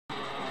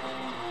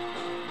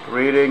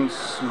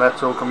Greetings,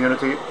 metal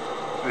community.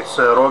 It's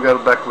Roger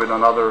back with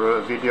another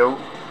video.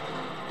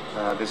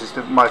 This is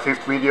my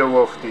fifth video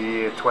of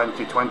the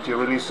 2020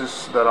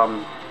 releases that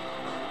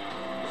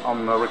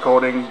I'm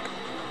recording.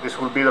 This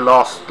will be the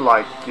last,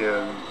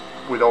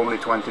 with only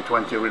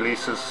 2020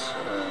 releases.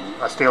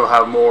 I still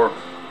have more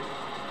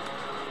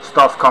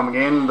stuff coming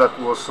in that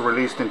was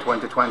released in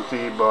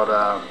 2020, but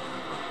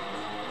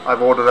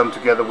I've ordered them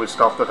together with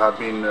stuff that had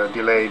been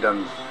delayed,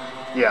 and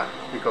yeah,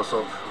 because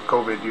of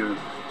COVID, you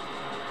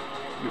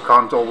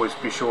can't always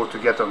be sure to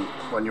get them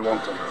when you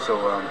want them.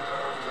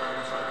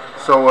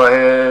 So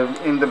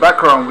in the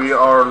background we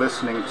are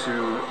listening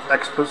to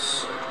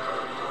Xpus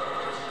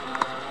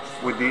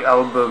with the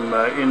album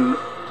In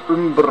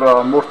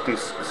Umbra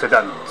Mortis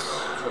Sedent.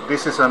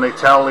 This is an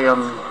Italian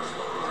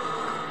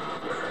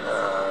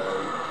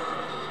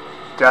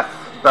death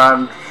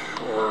band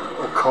or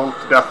occult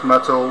death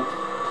metal.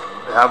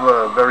 They have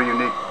a very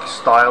unique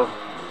style.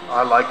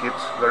 I like it,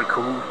 very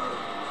cool.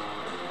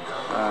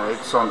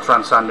 It's on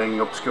Transcending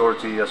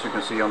Obscurity, as you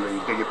can see on the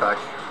digipack.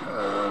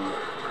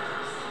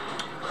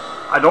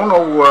 I don't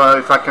know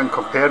if I can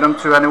compare them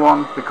to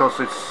anyone, because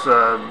it's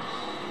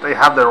they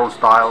have their own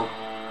style.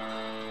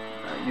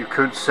 You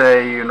could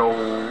say, you know,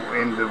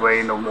 in the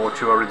vein of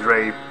Mortuary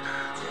Drape,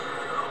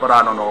 but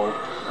I don't know.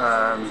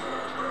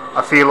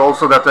 I feel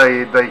also that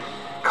they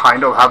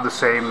kind of have the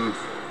same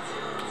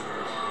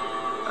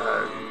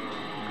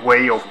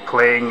way of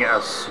playing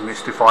as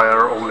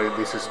Mystifier, only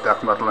this is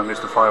death metal and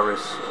Mystifier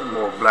is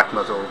more black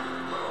metal.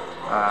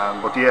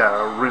 But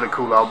yeah, a really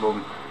cool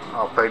album.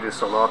 I'll play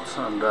this a lot,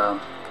 and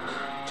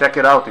check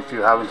it out if you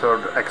haven't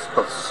heard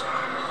Xpus.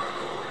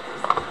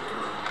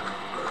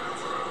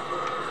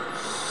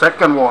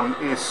 Second one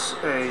is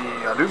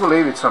I do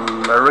believe it's an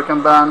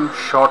American band,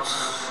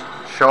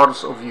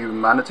 Shards of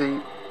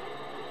Humanity,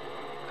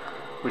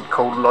 with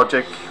Cold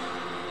Logic.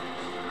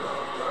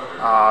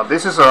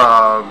 This is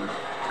a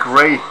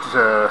great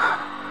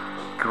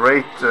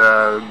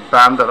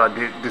band that I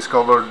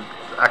discovered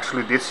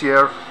actually this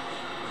year.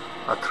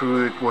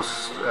 Through it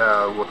was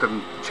what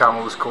the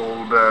channel is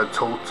called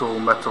Total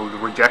Metal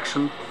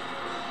Rejection.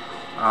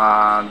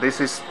 This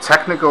is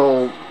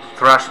technical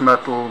thrash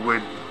metal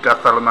with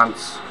death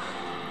elements.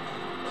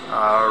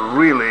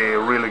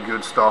 Really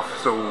good stuff.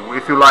 So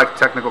if you like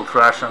technical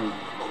thrash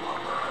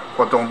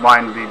but don't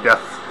mind the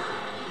death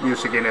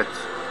music in it,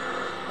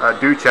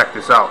 do check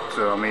this out.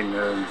 I mean,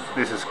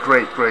 this is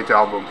great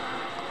album.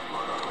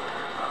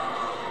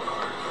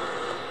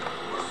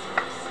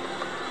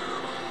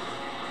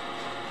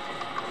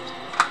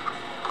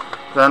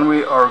 Then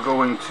we are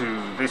going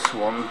to this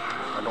one.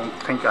 I don't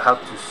think I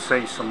have to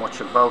say so much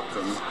about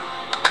them.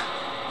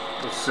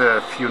 It's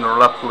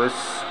Funeralopolis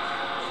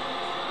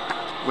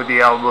with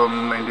the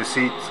album In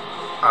Deceit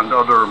and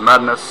Other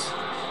Madness.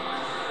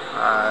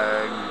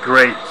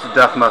 Great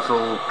death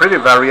metal, pretty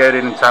varied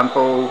in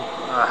tempo.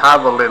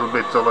 Have a little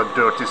bit of a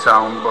dirty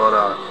sound,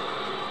 but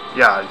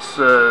yeah, it's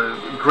a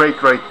great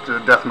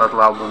death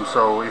metal album.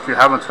 So if you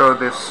haven't heard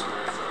this,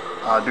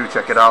 do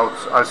check it out.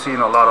 I've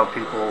seen a lot of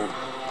people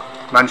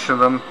mention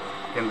them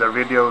in their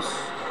videos,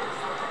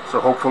 so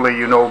hopefully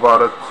you know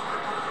about it,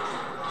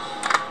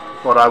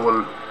 but I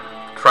will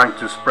try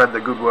to spread the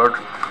good word.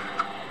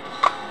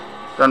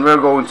 Then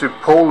we're going to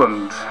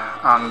Poland,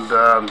 and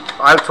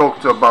I've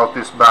talked about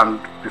this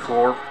band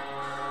before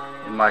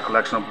in my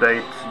collection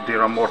update,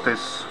 Dira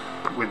Mortis,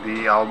 with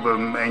the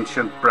album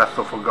Ancient Breath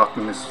of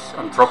Forgotten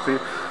Misanthropy.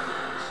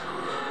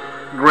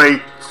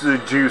 Great,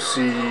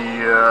 juicy,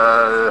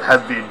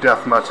 heavy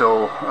death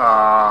metal,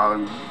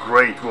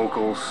 great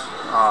vocals.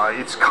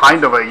 It's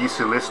kind of a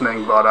easy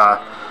listening, but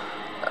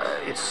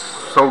it's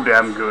so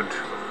damn good.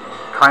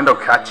 Kind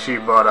of catchy,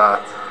 but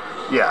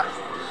yeah,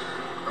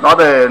 not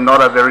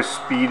a very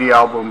speedy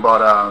album,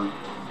 but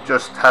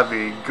just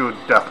heavy, good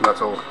death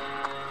metal.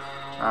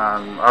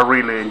 I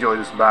really enjoy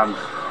this band.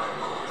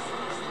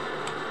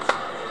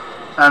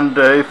 And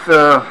if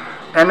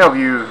any of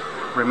you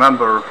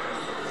remember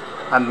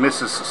and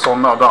Mrs.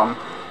 Sonadam,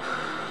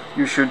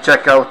 you should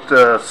check out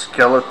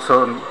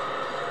Skeleton,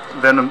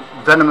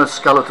 Venomous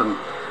Skeleton.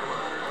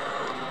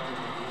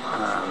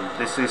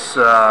 This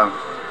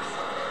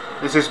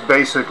is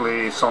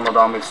basically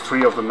Sonadam. It's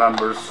 3 of the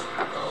members.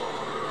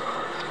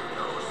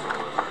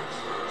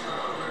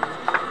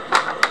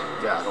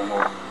 Yeah, I don't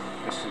know if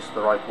this is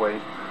the right way.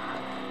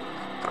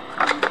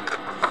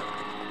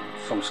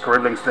 Some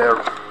scribblings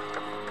there.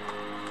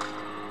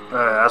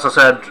 As I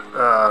said,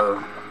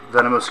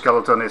 Venomous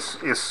Skeleton is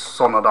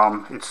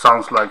Sonadam. It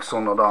sounds like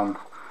Sonadam,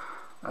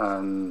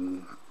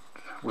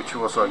 which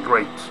was a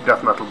great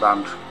death metal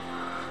band.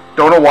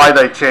 Don't know why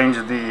they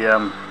changed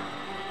the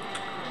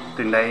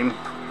name.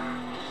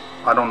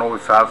 I don't know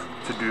if it has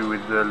to do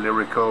with the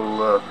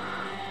lyrical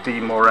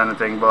theme or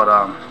anything, but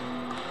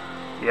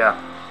yeah,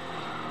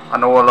 I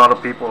know a lot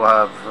of people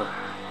have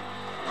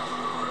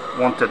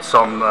wanted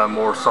some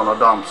more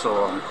Sonadam,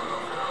 so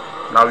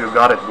now you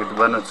got it with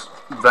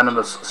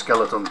Venomous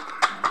Skeleton.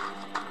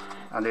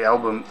 And the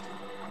album,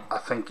 I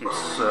think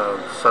it's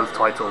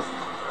self-titled.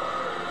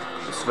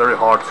 It's very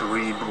hard to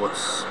read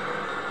what's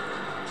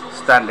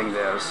standing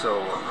there.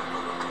 So,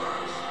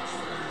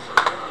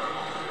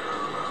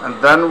 and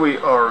then we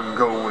are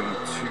going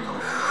to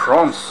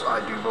France, I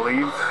do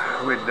believe,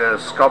 with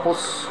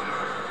Skaphos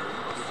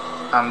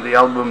and the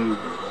album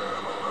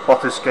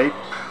Bathyscaphe,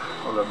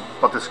 or the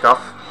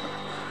Bathyscaphe.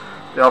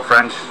 They are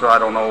French, so I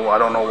don't know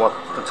what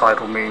the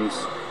title means.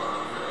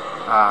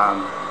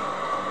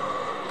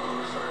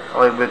 A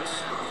little bit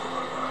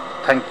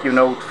thank you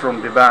note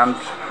from the band.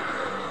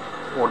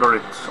 Order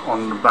it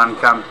on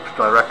Bandcamp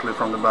directly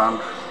from the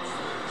band.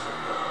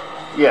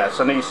 Yeah, it's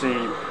an easy,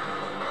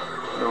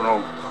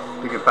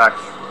 pick it back.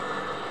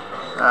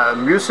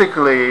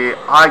 Musically,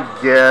 I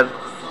get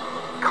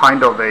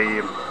kind of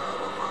a,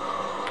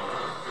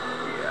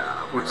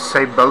 I would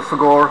say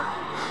Belphegor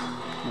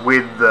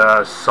with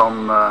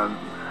some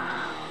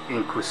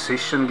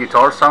Inquisition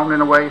guitar sound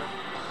in a way.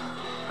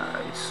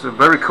 It's a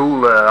very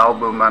cool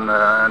album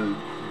and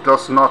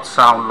does not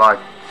sound like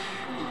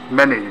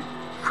many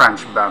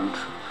French band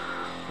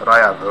that I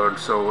have heard,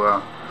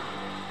 so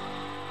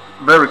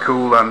very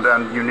cool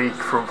and unique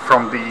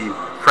from the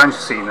French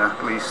scene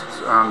at least.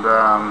 And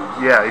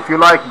yeah, if you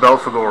like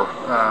Belphegor,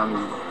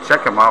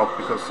 check them out,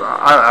 because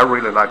I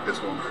really like this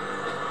one.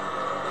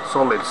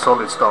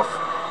 Solid stuff.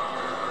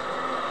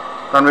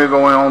 Then we're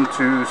going on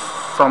to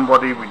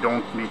somebody we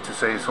don't need to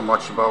say so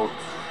much about,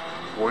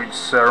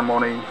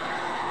 Voidceremony.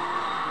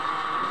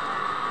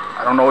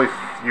 I don't know if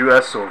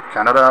US or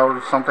Canada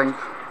or something,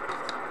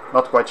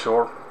 not quite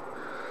sure.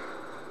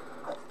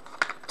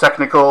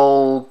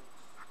 Technical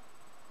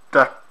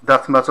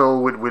death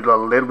metal with a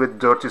little bit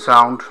dirty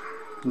sound,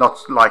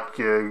 not like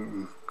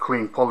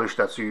clean polish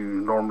that you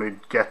normally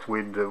get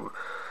with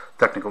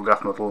technical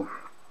death metal.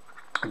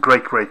 A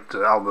great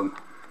album.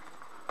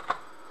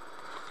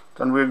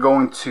 Then we're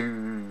going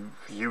to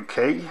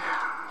UK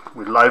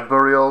with Live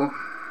Burial.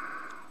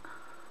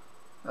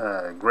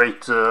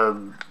 Great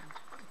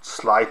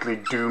slightly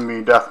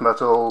doomy death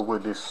metal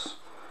with this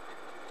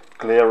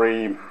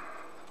glary,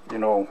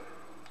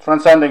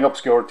 Transcending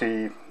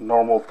Obscurity,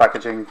 normal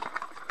packaging.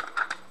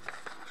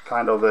 It's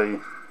kind of a,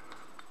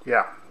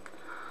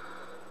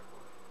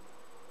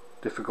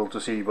 difficult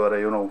to see, but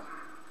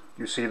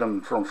you see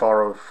them from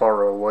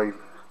far away.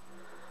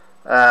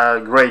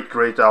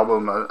 Great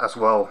album as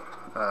well.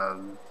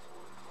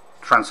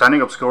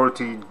 Transcending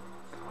Obscurity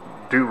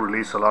do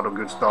release a lot of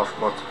good stuff,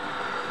 but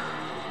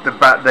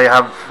they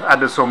have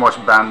added so much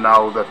band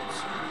now that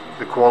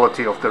the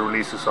quality of the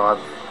releases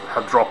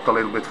have dropped a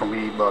little bit for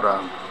me, but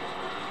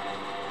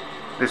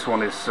this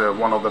one is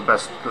one of the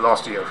best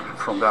last year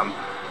from them.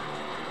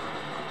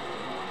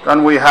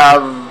 Then we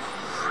have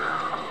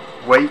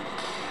Wake.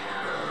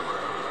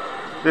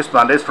 This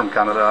band is from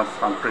Canada,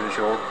 I'm pretty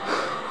sure,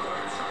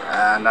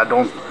 and I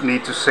don't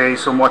need to say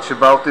so much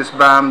about this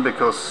band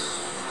because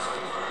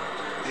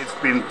it's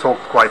been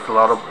talked quite a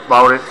lot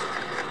about it.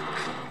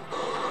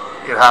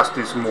 It has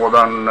this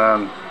modern,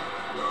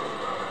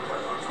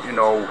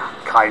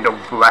 kind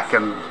of black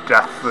and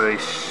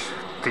death-ish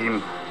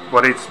theme,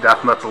 but it's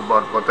death metal.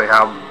 But they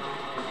have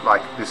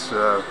like this,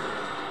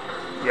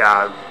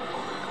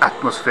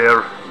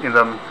 atmosphere in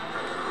them.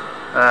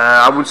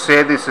 I would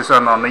say this is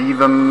an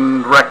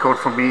uneven record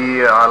for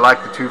me. I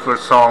like the two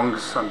first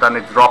songs, and then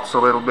it drops a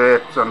little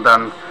bit, and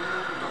then,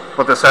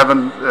 but the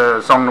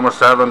song number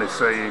 7 is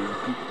a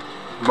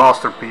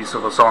masterpiece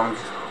of a song.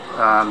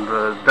 And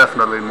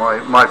definitely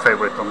my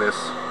favorite on this.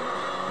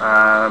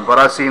 But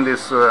I've seen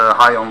this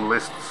high on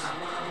lists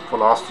for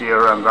last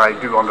year, and I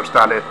do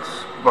understand it.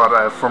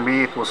 But for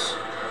me, it was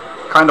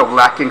kind of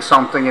lacking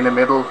something in the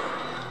middle.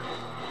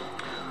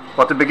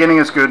 But the beginning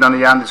is good, and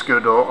the end is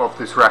good of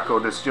this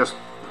record. It's just,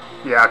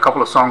 a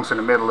couple of songs in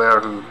the middle there,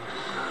 and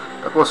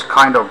it was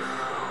kind of,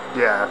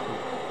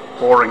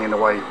 boring in a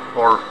way,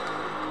 or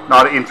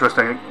not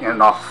interesting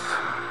enough.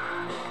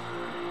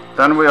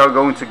 Then we are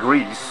going to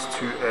Greece,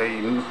 to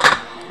a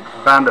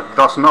band that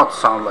does not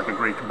sound like a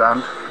Greek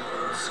band,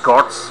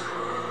 Skarz.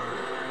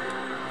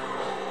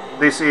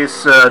 This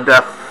is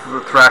death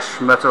thrash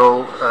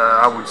metal,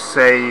 I would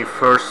say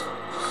first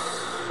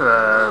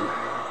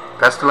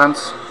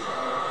Pestilence,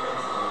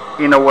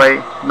 in a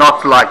way,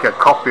 not like a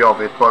copy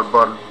of it, but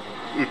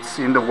it's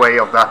in the way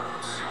of that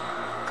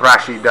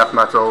thrashy death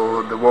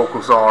metal. The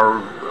vocals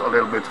are a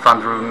little bit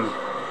Fandrun.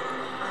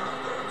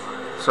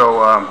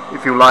 So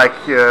if you like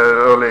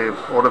early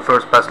or the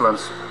first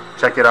Pestilence,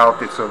 check it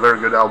out. It's a very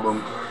good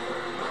album.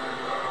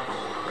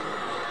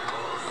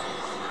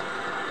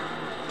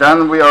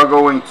 Then we are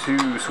going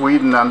to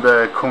Sweden and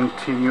the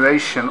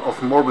continuation of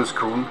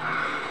Morbidskron.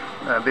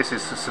 This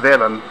is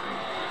Sweven.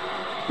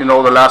 The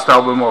last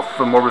album of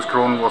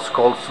Morbidskron was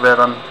called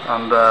Sweven,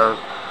 and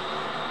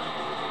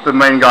the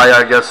main guy,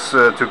 I guess,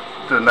 took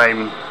the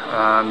name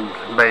and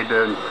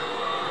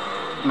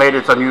made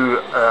it a new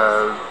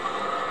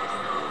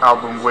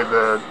album with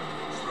a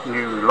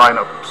new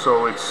lineup.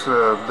 So it's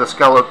the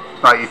Skeleton,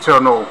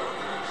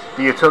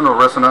 the Eternal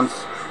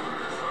Resonance.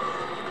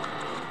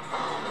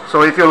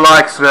 So if you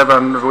like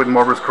Sweven with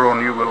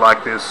Morbidskron, you will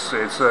like this.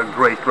 It's a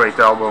great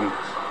album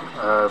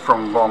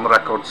from Ván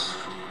Records.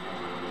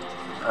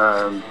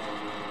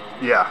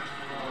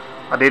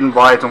 I didn't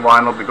buy it on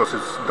vinyl because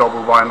it's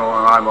double vinyl,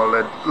 and I'm a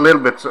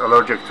little bit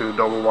allergic to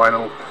double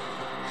vinyl.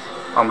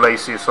 I'm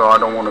lazy, so I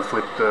don't want to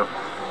flip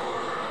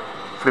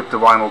the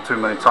vinyl too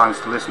many times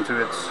to listen to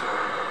it.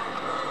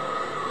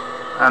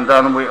 And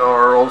then we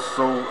are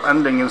also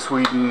ending in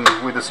Sweden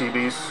with the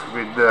CDs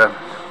with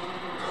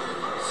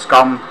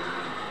Skam.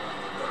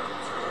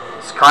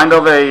 It's kind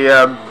of a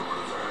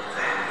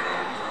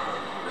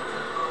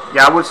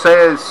yeah, I would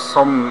say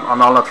some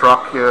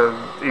Analatrack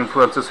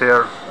influences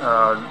here.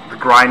 The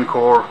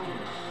grindcore,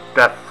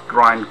 death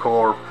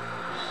grindcore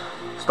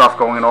stuff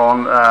going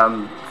on.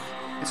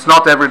 It's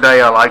not every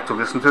day I like to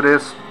listen to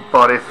this,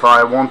 but if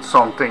I want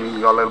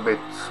something a little bit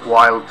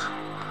wild,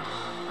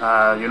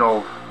 you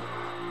know,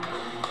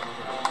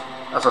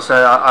 as I say,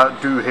 I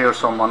do hear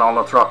some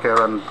Analatrack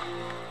here, and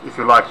if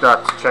you like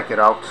that, check it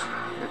out.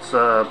 It's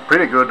a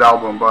pretty good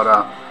album,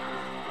 but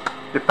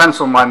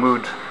depends on my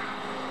mood.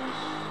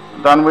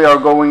 Then we are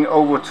going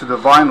over to the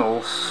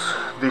vinyls.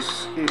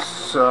 This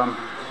is an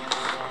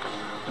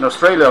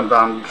Australian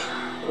band,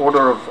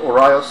 Order of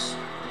Orias.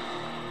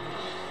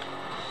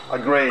 A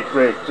great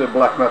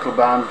black metal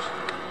band.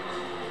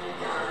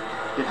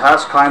 It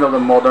has kind of a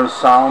modern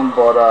sound,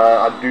 but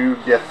I do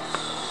get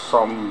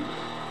some,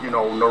 you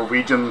know,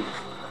 Norwegian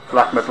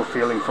black metal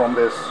feeling from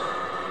this.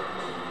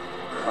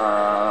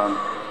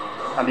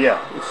 And yeah,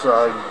 it's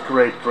a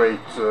great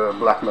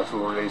black metal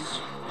release.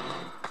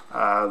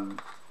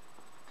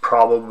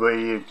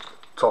 Probably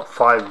top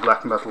 5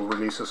 black metal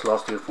releases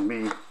last year for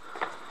me.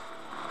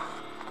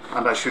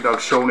 And I should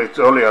have shown it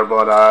earlier,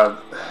 but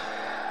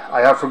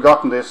I have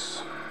forgotten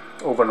this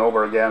over and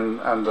over again,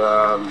 and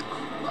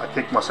I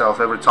kick myself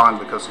every time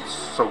because it's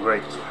so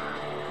great.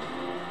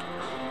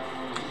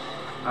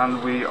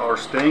 And we are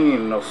staying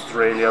in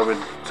Australia with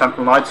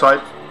Temple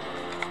Nightside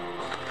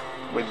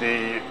with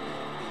the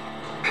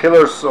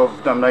Pillars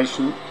of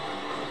Damnation.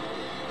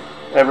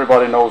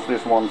 Everybody knows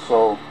this one,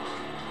 so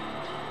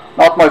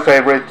not my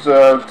favorite.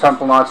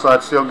 Temple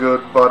Nightside still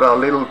good, but a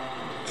little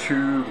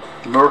too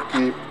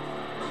murky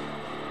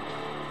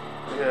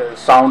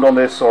sound on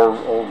this, or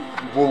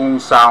woolen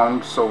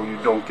sound, so you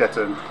don't get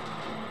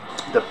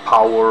the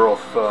power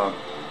of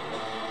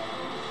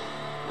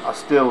I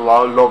still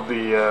love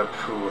the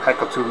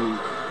Hecatomb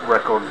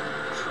record.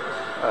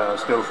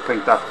 Still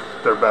think that's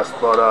their best,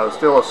 but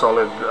still a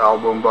solid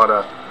album,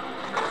 but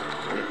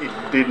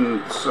it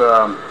didn't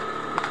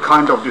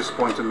kind of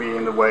disappointed me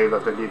in the way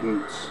that they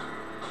didn't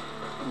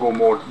go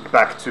more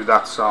back to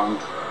that sound.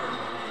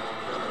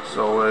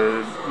 So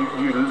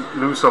you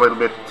lose a little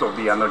bit of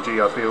the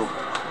energy, I feel.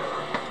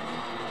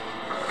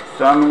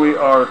 Then we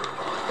are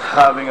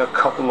having a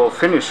couple of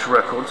Finnish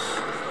records.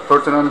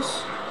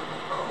 Pertinence,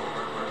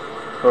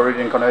 Buried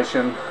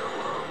Incarnation.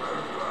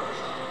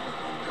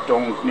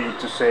 Don't need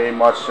to say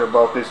much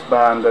about this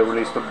band. They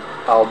released an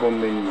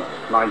album in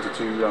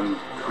 '92 and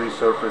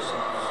resurfaced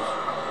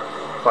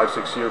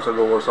 5-6 years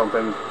ago or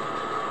something.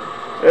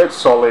 It's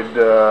solid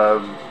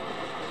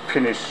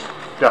Finnish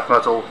death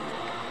metal.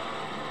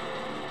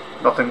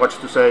 Nothing much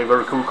to say.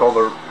 Very cool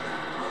cover.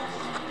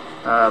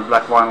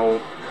 Black vinyl,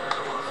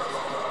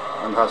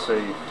 and has a,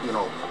 you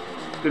know,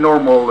 the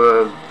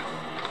normal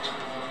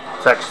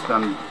text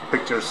and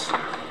pictures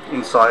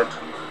inside.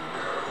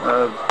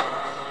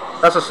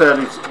 As I said,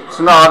 it's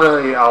not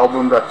an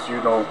album that,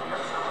 you know,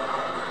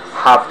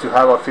 have to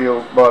have, I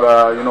feel, but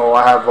you know,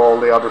 I have all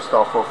the other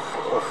stuff of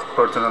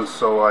Pertinence,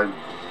 so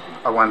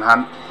I went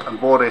and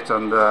bought it,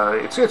 and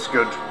it's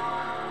good.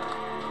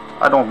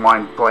 I don't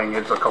mind playing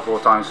it a couple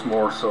of times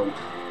more. So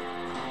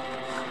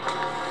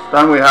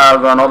then we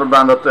have another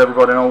band that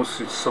everybody knows.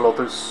 It's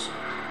Solothus,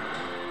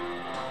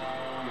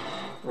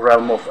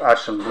 Realm of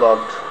Ash and Blood.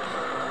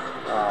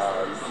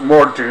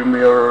 More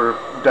doomier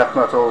death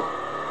metal.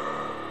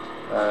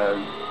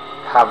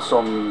 Have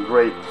some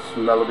great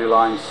melody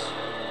lines.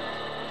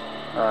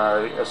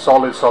 A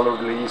solid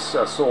release,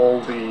 as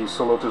all the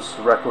Solothus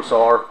records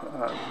are.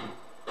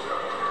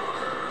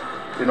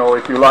 You know,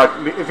 if you like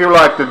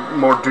the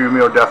more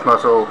doomier death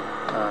metal,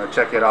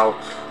 check it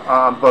out.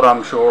 But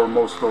I'm sure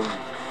most of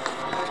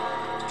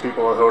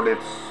people have heard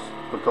it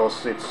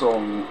because it's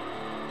on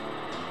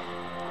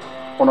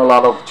a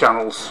lot of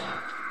channels.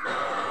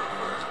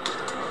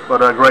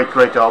 But a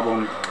great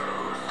album.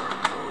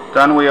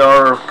 Then we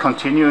are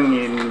continuing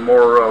in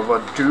more of a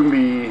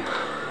doomy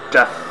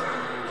death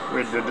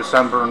with the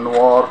December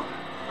Noir,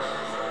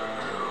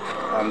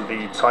 and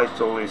the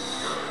title is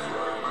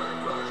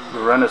The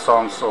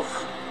Renaissance of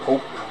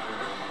Hope.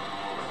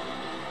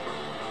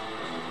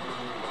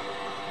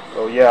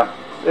 So yeah,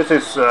 this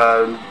is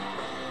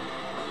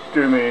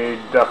doomy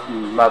death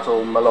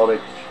metal,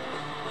 melodic,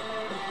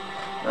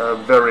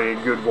 very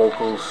good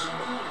vocals.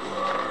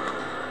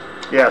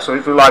 Yeah, so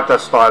if you like that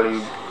style,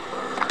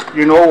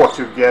 you know what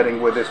you're getting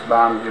with this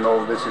band. You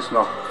know, this is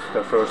not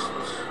their first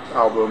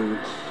album,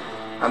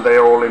 and they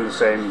are all in the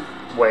same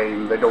way.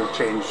 They don't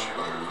change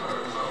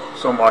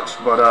so much,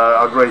 but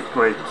a great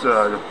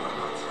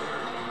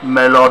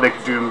melodic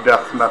doom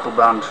death metal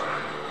band.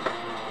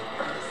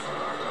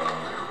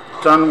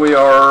 Then we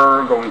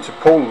are going to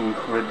Poland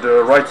with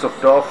the Rites of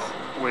Death,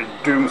 with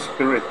Doom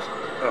Spirit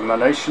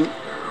Emanation.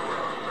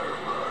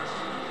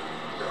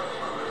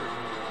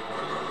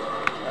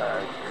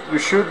 You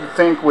should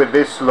think with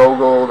this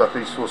logo that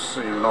this was,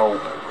 you know,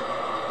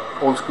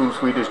 old school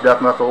Swedish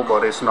death metal,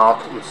 but it's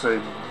not. It's a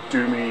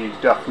doomy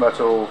death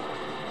metal,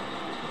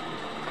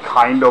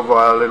 kind of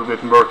a little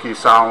bit murky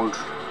sound.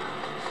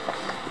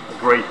 A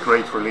great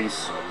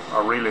release.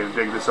 I really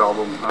dig this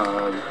album.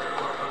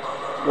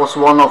 Was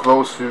one of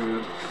those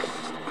who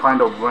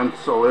kind of went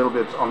a little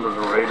bit under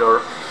the radar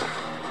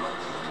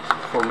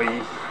for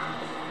me,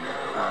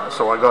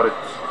 so I got it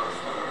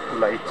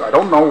late. I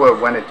don't know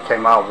when it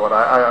came out, but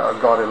I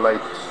got it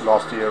late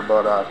last year.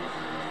 But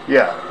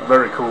yeah,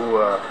 very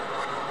cool.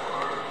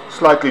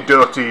 Slightly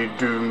dirty,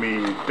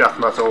 doomy death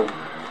metal,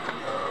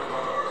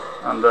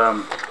 and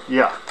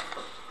yeah,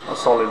 a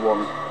solid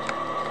one.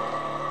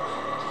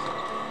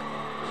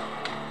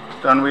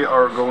 Then we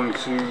are going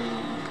to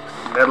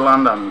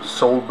Netherlands and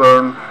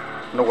Soulburn,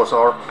 Noah's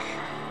Ark,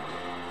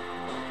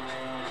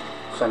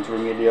 Century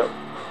Media.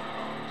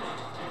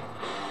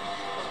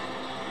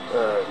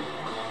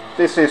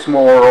 This is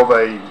more of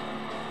a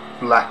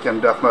black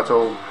and death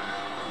metal.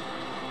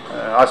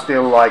 I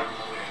still like.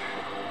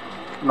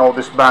 No,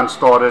 this band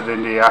started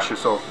in the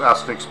ashes of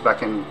Asphyx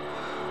back in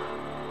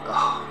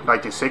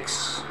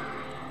 '96.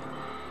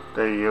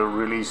 They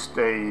released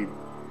a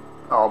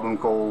album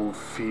called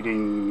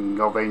Feeding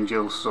of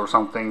Angels or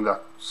something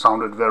that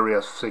sounded very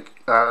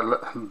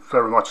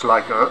much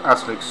like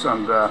Asphyx,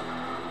 and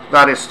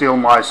that is still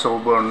my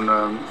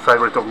Soulburn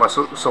favorite of my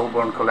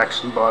Soulburn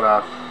collection.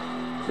 But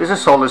this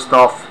is solid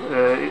stuff.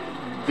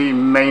 The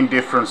main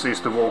difference is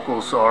the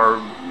vocals are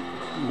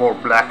more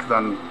black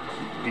than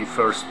the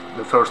first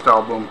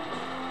album,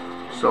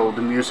 so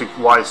the music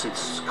wise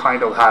it's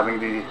kind of having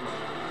the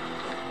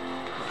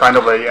kind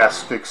of a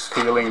Asphyx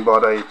feeling,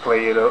 but I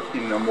play it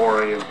in a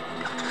more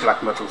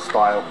black metal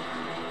style.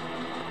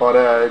 But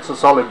it's a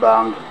solid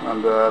band,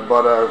 and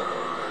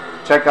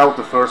check out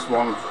the first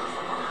one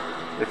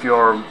if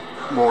you're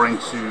more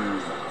into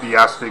the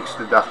Asphyx,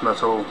 the death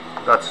metal.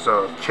 That's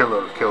a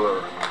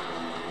killer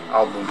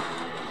album.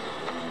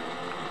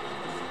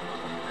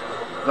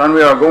 Then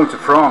we are going to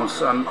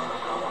France, and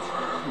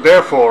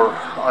therefore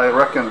I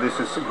reckon this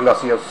is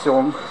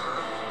Glaciation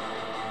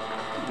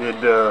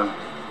with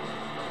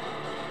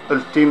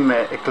Ultime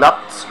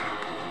Eclat.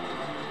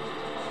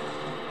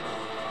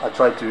 I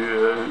tried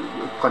to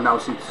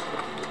pronounce it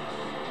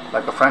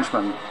like a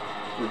Frenchman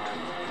would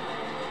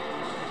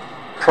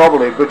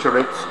probably butcher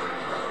it.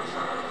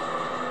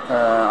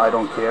 I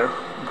don't care.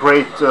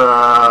 Great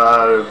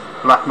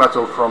black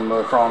metal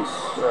from France.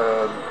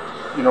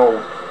 You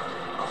know,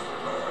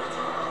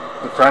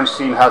 the French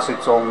scene has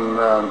its own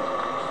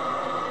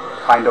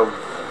kind of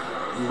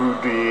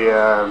moody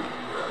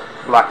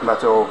black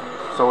metal,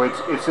 so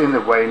it's in the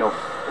vein of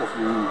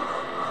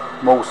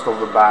most of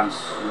the bands.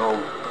 You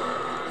know,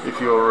 if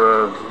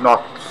you're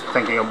not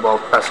thinking about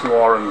Pest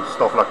Noir and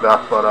stuff like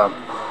that, but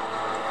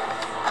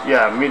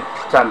yeah,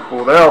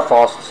 mid-tempo. There are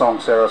fast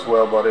songs there as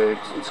well, but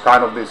it's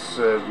kind of this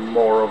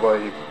more of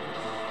a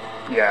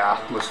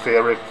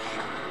atmospheric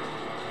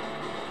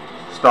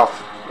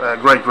stuff.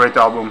 Great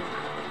album.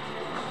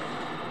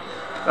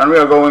 And we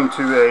are going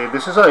to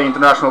this is an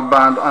international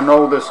band. I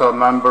know there's a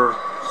member,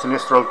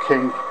 Sinistral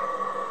King,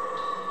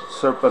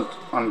 Serpent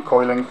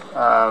Uncoiling.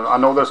 I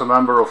know there's a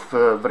member of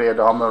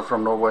Vredehammer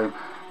from Norway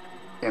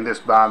in this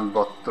band,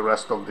 but the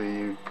rest of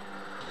the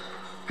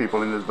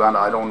people in this band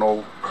I don't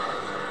know.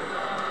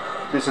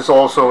 This is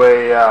also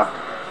a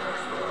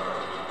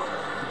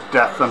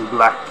death and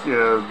black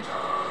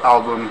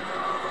album.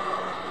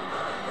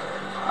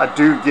 I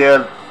do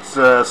get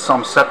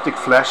some Septic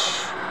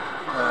Flesh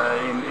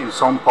in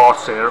some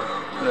parts here.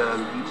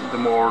 The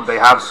more they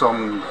have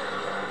some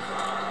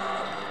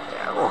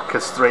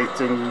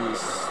orchestrating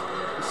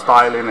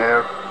style in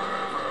here,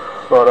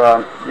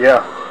 but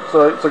yeah,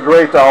 so it's a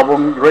great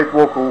album, great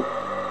vocal.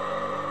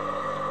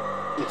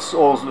 It's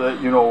also,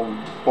 you know,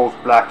 both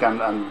black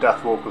and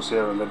death vocals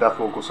here, and the death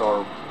vocals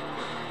are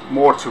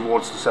more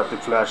towards the Septic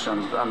Flesh,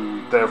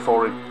 and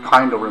therefore it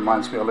kind of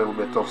reminds me a little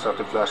bit of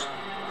Septic Flesh,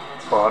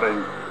 but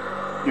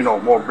you know,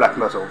 more black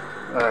metal.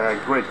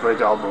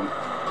 Great album.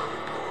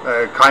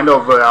 Kind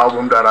of an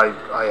album that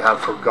I have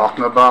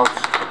forgotten about.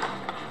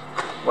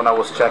 When I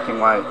was checking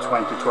my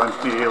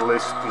 2020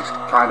 list, it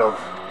kind of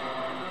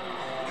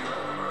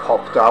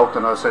popped out,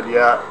 and I said,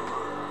 yeah,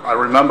 I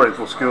remember it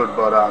was good,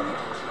 but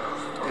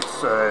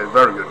it's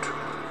very good.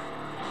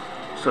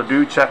 So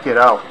do check it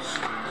out.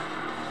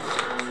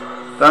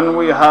 Then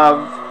we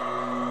have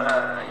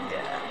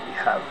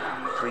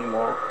three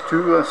more.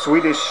 Two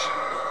Swedish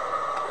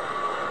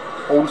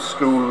old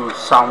school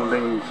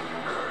sounding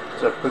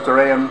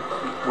Puterian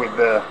with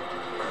the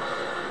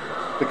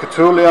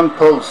Catulian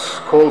Pulse,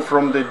 Call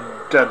from the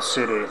Dead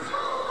City.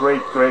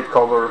 Great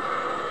cover.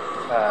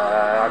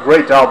 A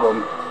great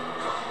album.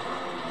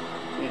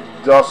 It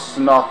does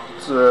not,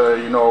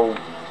 you know,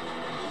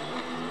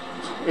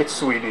 it's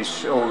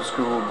Swedish old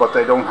school, but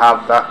they don't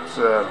have that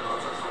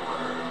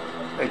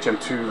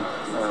HM2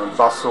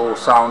 basso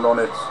sound on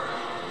it.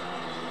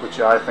 which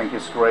I think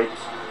is great.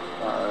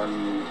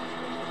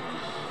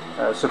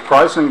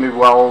 Surprisingly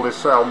well,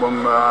 this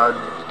album.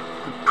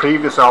 The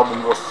previous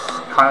album was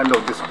kind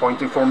of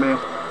disappointing for me,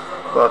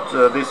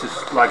 but this is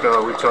like a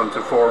return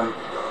to form,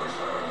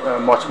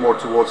 much more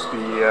towards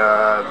the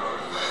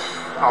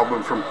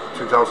album from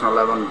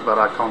 2011 that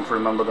I can't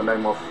remember the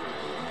name of.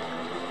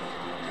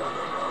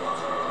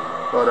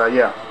 But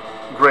yeah,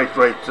 great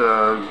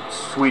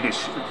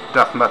Swedish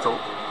death metal.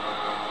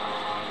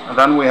 And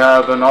then we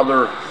have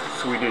another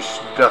Swedish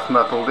death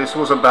metal. This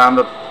was a band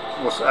that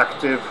was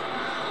active,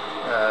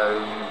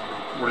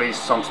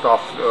 released some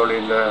stuff early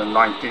in the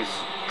 90s,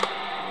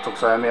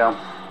 Toxemia,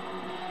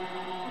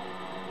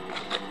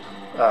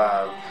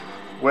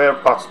 Where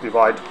Paths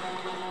Divide.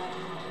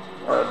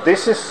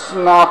 This is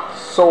not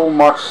so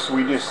much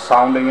Swedish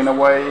sounding in a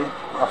way.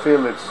 I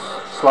feel it's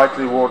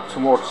slightly more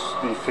towards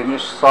the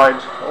Finnish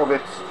side of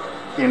it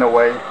in a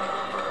way.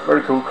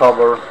 Very cool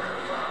cover,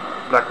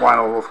 black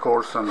vinyl of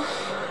course, and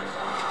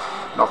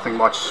nothing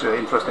much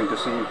interesting to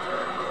see.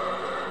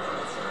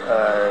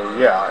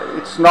 Yeah,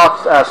 it's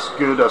not as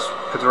good as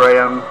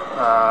Petraean,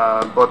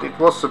 but it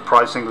was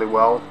surprisingly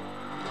well.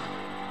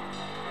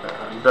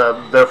 And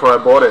therefore I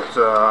bought it.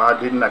 I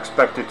didn't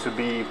expect it to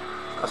be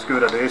as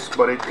good as it is,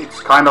 but it's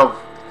kind of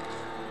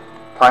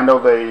a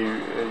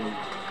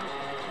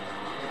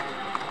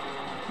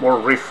more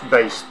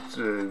riff-based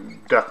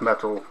death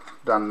metal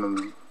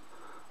than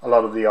a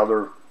lot of the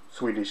other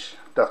Swedish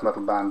death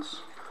metal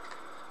bands.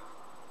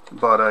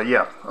 But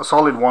yeah, a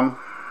solid one.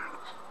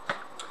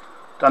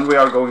 Then we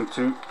are going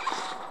to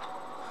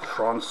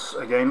France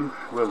again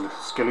with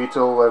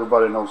Skeletal.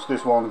 Everybody knows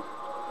this one.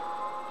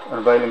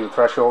 Unveiling the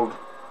Threshold.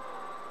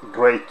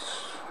 Great.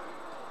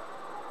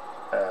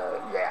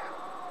 Yeah,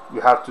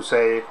 you have to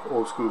say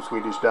old school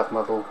Swedish death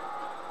metal.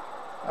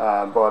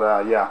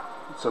 But yeah,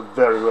 it's a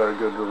very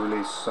good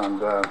release,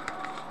 and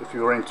if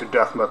you're into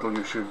death metal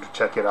you should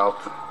check it out.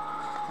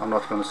 I'm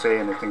not going to say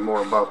anything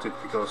more about it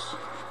because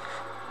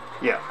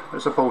yeah,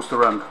 there's a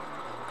poster and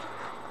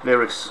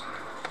lyrics.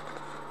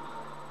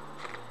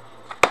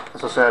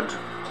 As I said,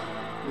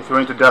 if you're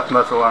into death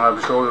metal, and I'm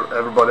sure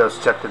everybody has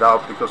checked it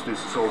out because this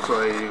is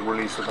also a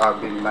release that I've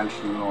been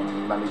mentioning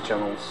on many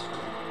channels.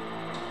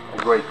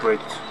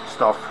 Great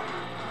stuff.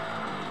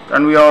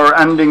 Then we are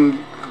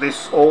ending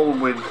this all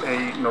with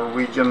a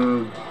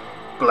Norwegian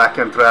black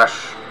and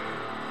trash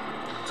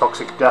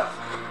Toxic Death,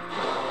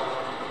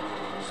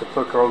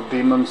 Sepulchral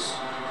Demons.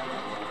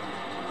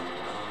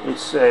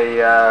 It's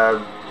a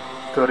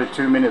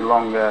 32-minute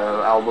long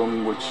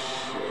album, which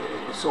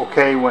is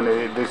okay when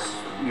this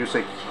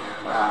music,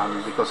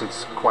 because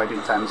it's quite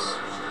intense.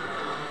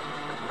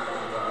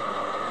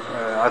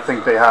 I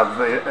think they have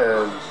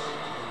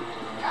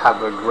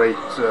a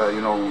great,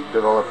 you know,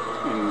 develop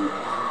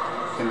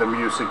in the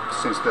music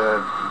since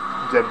the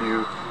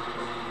debut.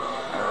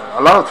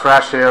 A lot of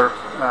thrash here,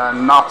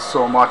 not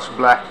so much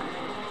black,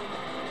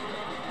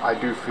 I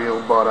do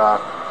feel, but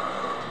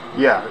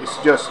yeah, it's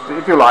just,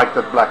 if you like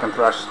that black and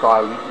thrash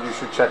style, you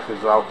should check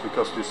this out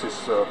because this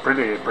is a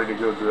pretty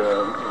good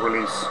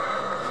release.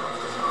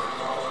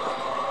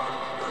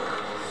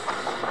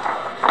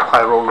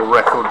 High Roller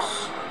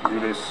Records do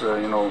this,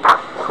 you know,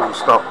 cool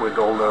stuff with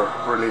all their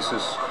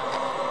releases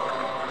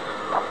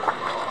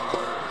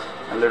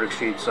and lyric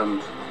sheets,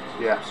 and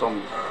yeah,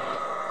 some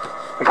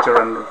picture.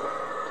 And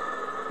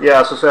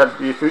yeah, as I said,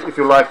 if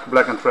you like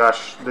black and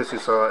thrash, this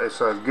is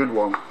a good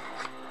one.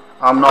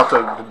 I'm not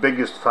the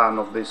biggest fan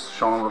of this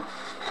genre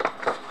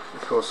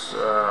because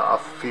I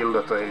feel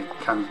that they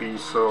can be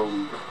so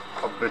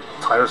a bit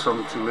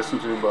tiresome to listen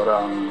to, but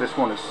this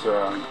one is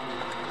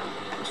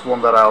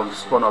one that I'll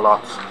spun a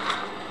lot.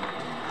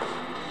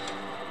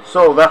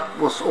 So that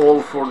was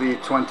all for the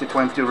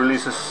 2020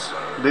 releases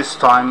this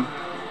time.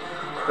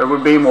 There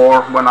will be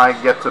more when I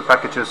get the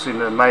packages in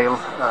the mail,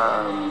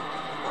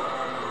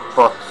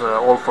 but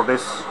all for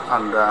this,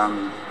 and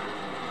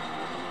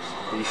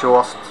die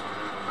kjøst.